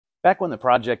Back when the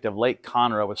project of Lake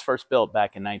Conroe was first built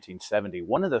back in 1970,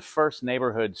 one of the first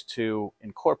neighborhoods to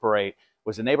incorporate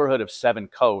was the neighborhood of Seven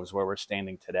Coves, where we're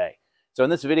standing today. So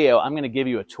in this video, I'm going to give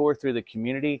you a tour through the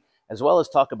community, as well as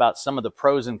talk about some of the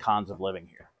pros and cons of living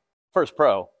here. First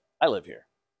pro, I live here.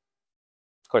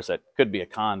 Of course, that could be a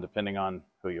con depending on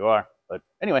who you are. But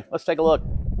anyway, let's take a look.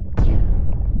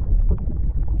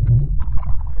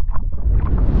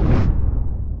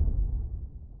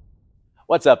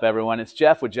 What's up, everyone? It's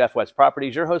Jeff with Jeff West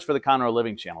Properties, your host for the Conroe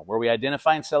Living Channel, where we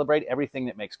identify and celebrate everything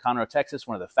that makes Conroe, Texas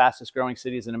one of the fastest growing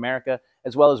cities in America,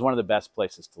 as well as one of the best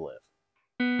places to live.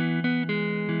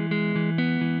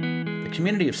 The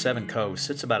community of Seven Coves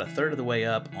sits about a third of the way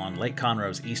up on Lake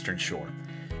Conroe's eastern shore.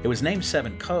 It was named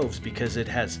Seven Coves because it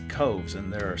has coves,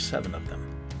 and there are 7 of them.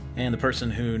 And the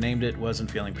person who named it wasn't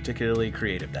feeling particularly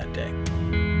creative that day.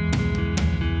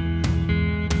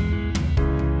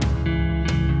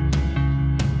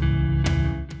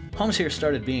 Homes here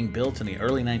started being built in the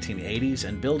early 1980s,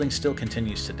 and building still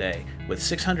continues today, with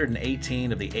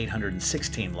 618 of the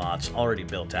 816 lots already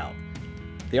built out.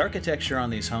 The architecture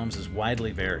on these homes is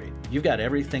widely varied. You've got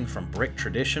everything from brick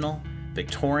traditional,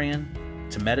 Victorian,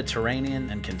 to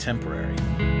Mediterranean and contemporary.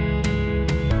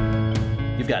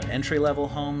 You've got entry-level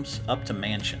homes up to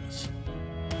mansions.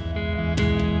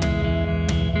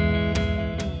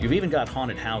 You've even got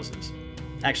haunted houses.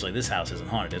 Actually, this house isn't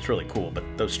haunted, it's really cool, but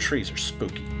those trees are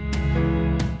spooky.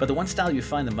 But the one style you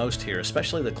find the most here,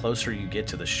 especially the closer you get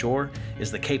to the shore,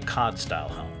 is the Cape Cod style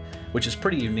home, which is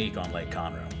pretty unique on Lake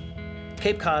Conroe.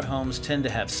 Cape Cod homes tend to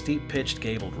have steep pitched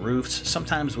gabled roofs,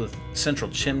 sometimes with central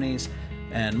chimneys,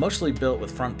 and mostly built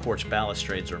with front porch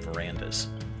balustrades or verandas.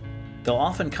 They'll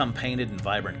often come painted in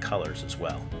vibrant colors as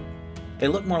well. They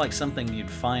look more like something you'd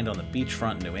find on the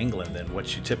beachfront in New England than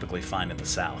what you typically find in the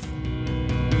South.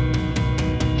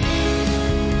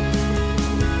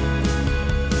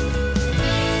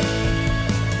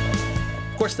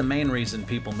 Of course, the main reason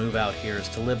people move out here is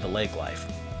to live the lake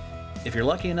life. If you're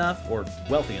lucky enough, or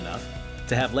wealthy enough,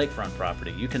 to have lakefront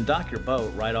property, you can dock your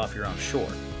boat right off your own shore.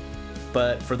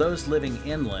 But for those living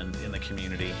inland in the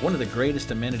community, one of the greatest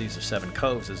amenities of Seven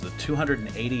Coves is the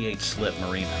 288-slip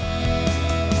marina.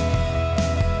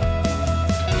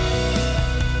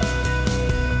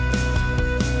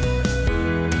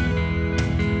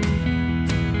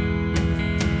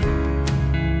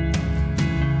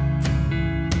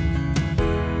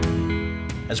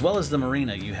 As well as the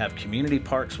marina, you have community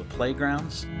parks with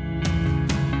playgrounds,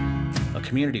 a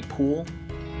community pool,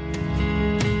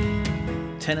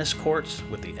 tennis courts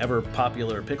with the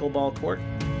ever-popular pickleball court,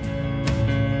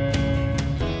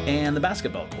 and the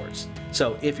basketball courts.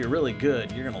 So if you're really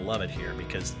good, you're going to love it here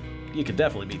because you could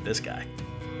definitely beat this guy.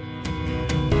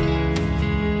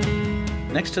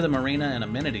 Next to the marina and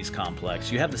amenities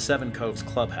complex, you have the Seven Coves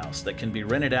Clubhouse that can be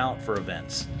rented out for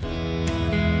events.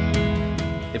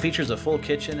 It features a full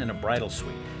kitchen and a bridal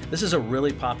suite. This is a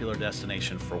really popular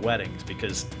destination for weddings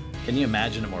because can you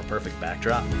imagine a more perfect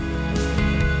backdrop?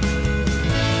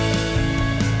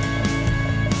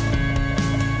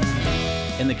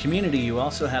 In the community, you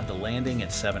also have the landing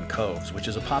at Seven Coves, which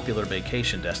is a popular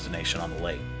vacation destination on the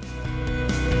lake.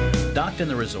 Docked in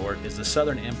the resort is the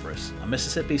Southern Empress, a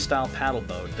Mississippi-style paddle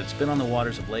boat that's been on the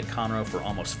waters of Lake Conroe for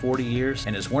almost 40 years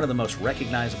and is one of the most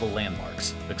recognizable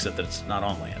landmarks, except that it's not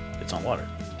on land, it's on water.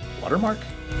 Watermark?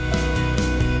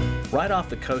 Right off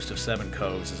the coast of Seven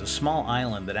Coves is a small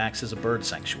island that acts as a bird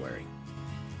sanctuary.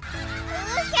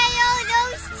 Look at all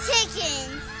those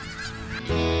chickens!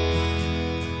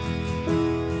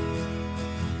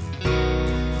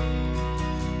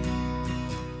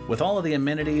 With all of the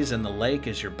amenities and the lake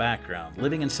as your background,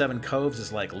 living in Seven Coves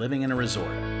is like living in a resort.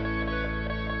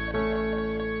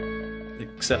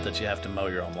 Except that you have to mow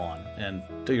your own lawn and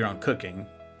do your own cooking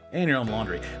and your own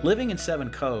laundry. Living in Seven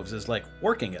Coves is like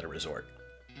working at a resort,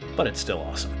 but it's still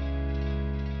awesome.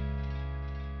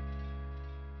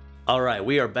 All right,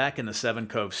 we are back in the Seven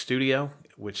Coves studio,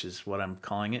 which is what I'm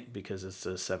calling it because it's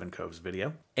a Seven Coves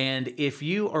video. And if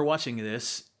you are watching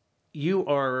this, you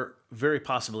are very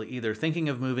possibly either thinking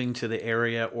of moving to the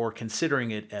area or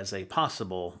considering it as a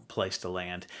possible place to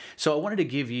land. So I wanted to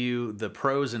give you the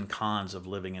pros and cons of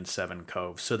living in Seven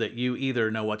Coves so that you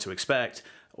either know what to expect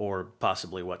or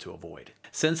possibly what to avoid.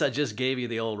 Since I just gave you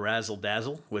the old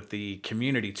razzle-dazzle with the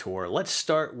community tour, let's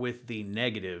start with the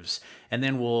negatives and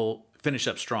then we'll finish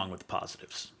up strong with the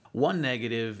positives. One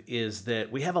negative is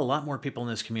that we have a lot more people in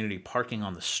this community parking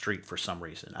on the street for some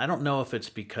reason. I don't know if it's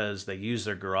because they use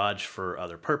their garage for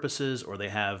other purposes or they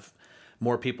have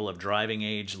more people of driving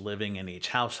age living in each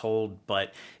household,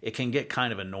 but it can get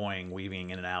kind of annoying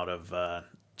weaving in and out of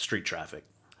street traffic.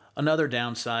 Another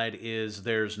downside is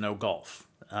there's no golf.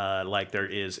 like there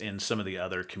is in some of the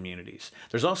other communities.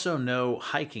 There's also no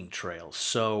hiking trails,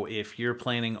 so if you're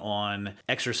planning on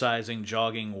exercising,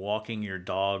 jogging, walking your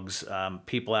dogs,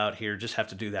 people out here just have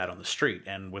to do that on the street.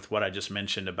 And with what I just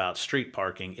mentioned about street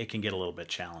parking, it can get a little bit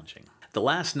challenging. The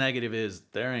last negative is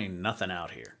there ain't nothing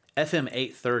out here. FM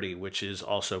 830, which is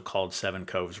also called Seven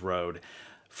Coves Road,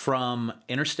 from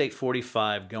Interstate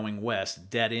 45 going west,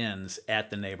 dead ends at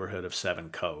the neighborhood of Seven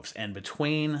Coves. And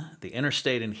between the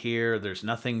interstate and here, there's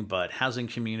nothing but housing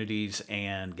communities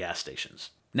and gas stations.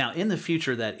 Now, in the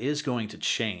future, that is going to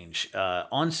change.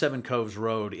 On Seven Coves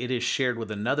Road, it is shared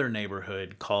with another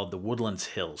neighborhood called the Woodlands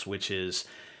Hills, which is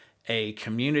a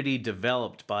community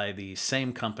developed by the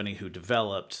same company who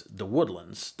developed the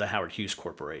Woodlands, the Howard Hughes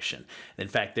Corporation. In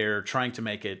fact, they're trying to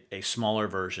make it a smaller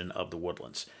version of the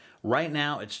Woodlands. Right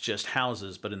now, it's just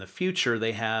houses, but in the future,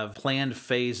 they have planned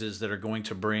phases that are going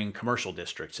to bring commercial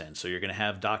districts in. So you're going to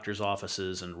have doctor's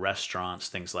offices and restaurants,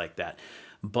 things like that.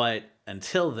 But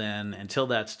until then, until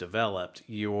that's developed,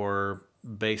 you're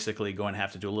basically going to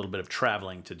have to do a little bit of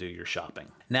traveling to do your shopping.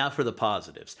 Now for the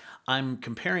positives. I'm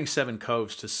comparing Seven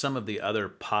Coves to some of the other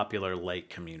popular lake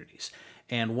communities.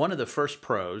 And one of the first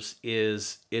pros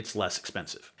is it's less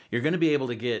expensive. You're going to be able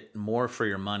to get more for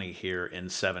your money here in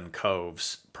Seven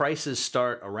Coves. Prices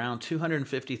start around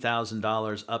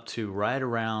 $250,000 up to right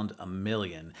around $1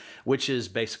 million, which is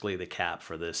basically the cap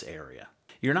for this area.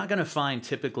 You're not going to find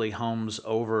typically homes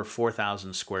over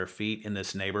 4,000 square feet in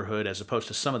this neighborhood as opposed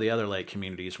to some of the other lake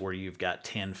communities where you've got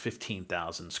 10,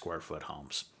 15,000 square foot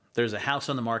homes. There's a house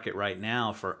on the market right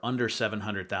now for under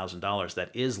 $700,000 that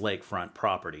is lakefront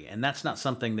property, and that's not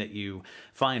something that you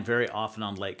find very often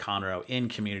on Lake Conroe in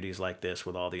communities like this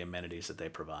with all the amenities that they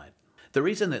provide. The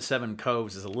reason that Seven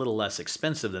Coves is a little less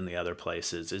expensive than the other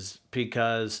places is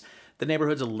because the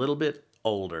neighborhood's a little bit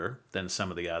older than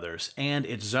some of the others, and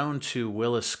it's zoned to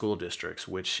Willis school districts,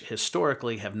 which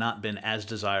historically have not been as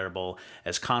desirable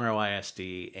as Conroe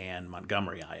ISD and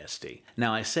Montgomery ISD.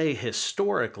 Now, I say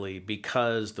historically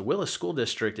because the Willis school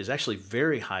district is actually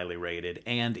very highly rated,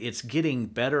 and it's getting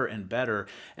better and better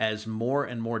as more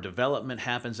and more development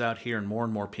happens out here and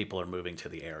more people are moving to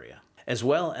the area. As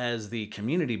well as the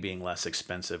community being less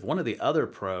expensive, one of the other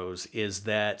pros is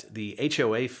that the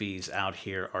HOA fees out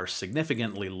here are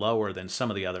significantly lower than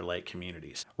some of the other lake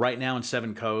communities. Right now in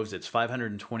Seven Coves, it's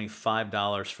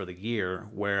 $525 for the year,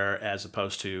 where as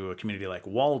opposed to a community like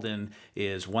Walden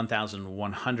is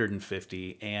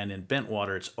 $1,150, and in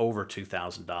Bentwater it's over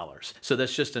 $2,000. So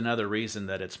that's just another reason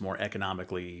that it's more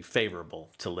economically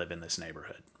favorable to live in this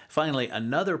neighborhood. Finally,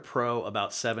 another pro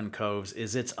about Seven Coves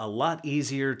is it's a lot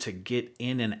easier to get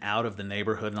in and out of the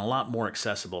neighborhood and a lot more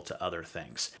accessible to other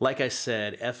things. Like I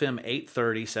said, FM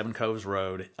 830 Seven Coves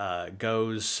Road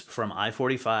goes from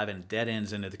I-45 and dead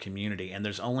ends into the community, and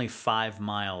there's only 5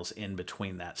 miles in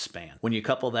between that span. When you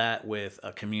couple that with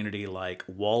a community like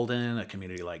Walden, a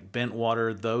community like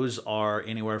Bentwater, those are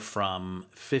anywhere from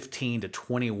 15 to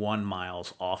 21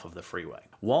 miles off of the freeway.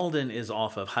 Walden is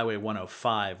off of Highway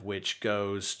 105, which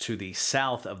goes to the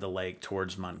south of the lake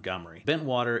towards Montgomery.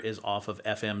 Bentwater is off of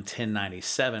FM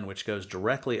 1097, which goes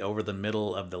directly over the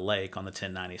middle of the lake on the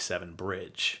 1097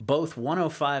 bridge. Both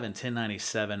 105 and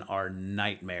 1097 are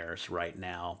nightmares right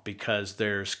now because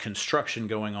there's construction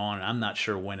going on, and I'm not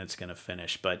sure when it's going to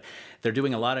finish, but they're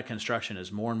doing a lot of construction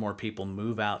as more and more people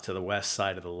move out to the west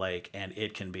side of the lake, and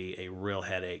it can be a real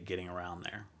headache getting around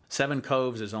there. Seven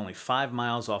Coves is only 5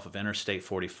 miles off of Interstate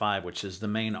 45, which is the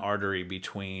main artery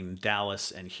between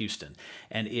Dallas and Houston.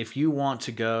 And if you want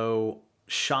to go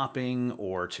shopping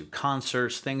or to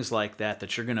concerts, things like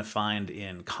that you're going to find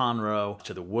in Conroe,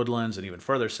 to the Woodlands, and even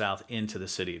further south into the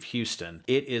city of Houston,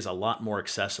 it is a lot more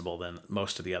accessible than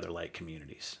most of the other lake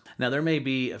communities. Now, there may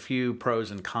be a few pros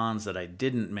and cons that I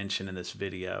didn't mention in this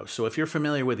video, so if you're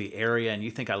familiar with the area and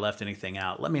you think I left anything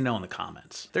out, let me know in the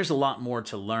comments. There's a lot more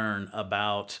to learn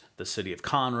about the city of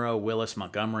Conroe, Willis,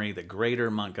 Montgomery, the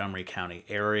greater Montgomery County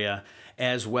area,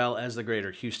 as well as the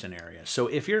greater Houston area. So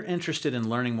if you're interested in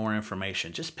learning more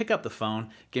information, just pick up the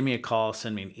phone, give me a call,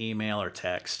 send me an email or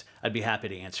text. I'd be happy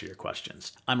to answer your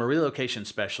questions. I'm a relocation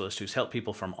specialist who's helped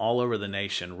people from all over the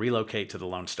nation relocate to the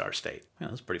Lone Star State. Yeah,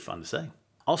 that's pretty fun to say.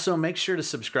 Also, make sure to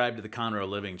subscribe to the Conroe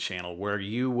Living Channel, where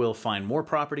you will find more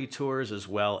property tours as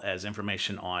well as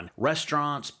information on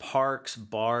restaurants, parks,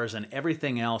 bars, and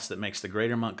everything else that makes the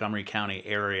greater Montgomery County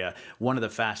area one of the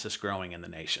fastest growing in the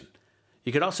nation.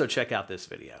 You could also check out this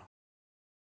video.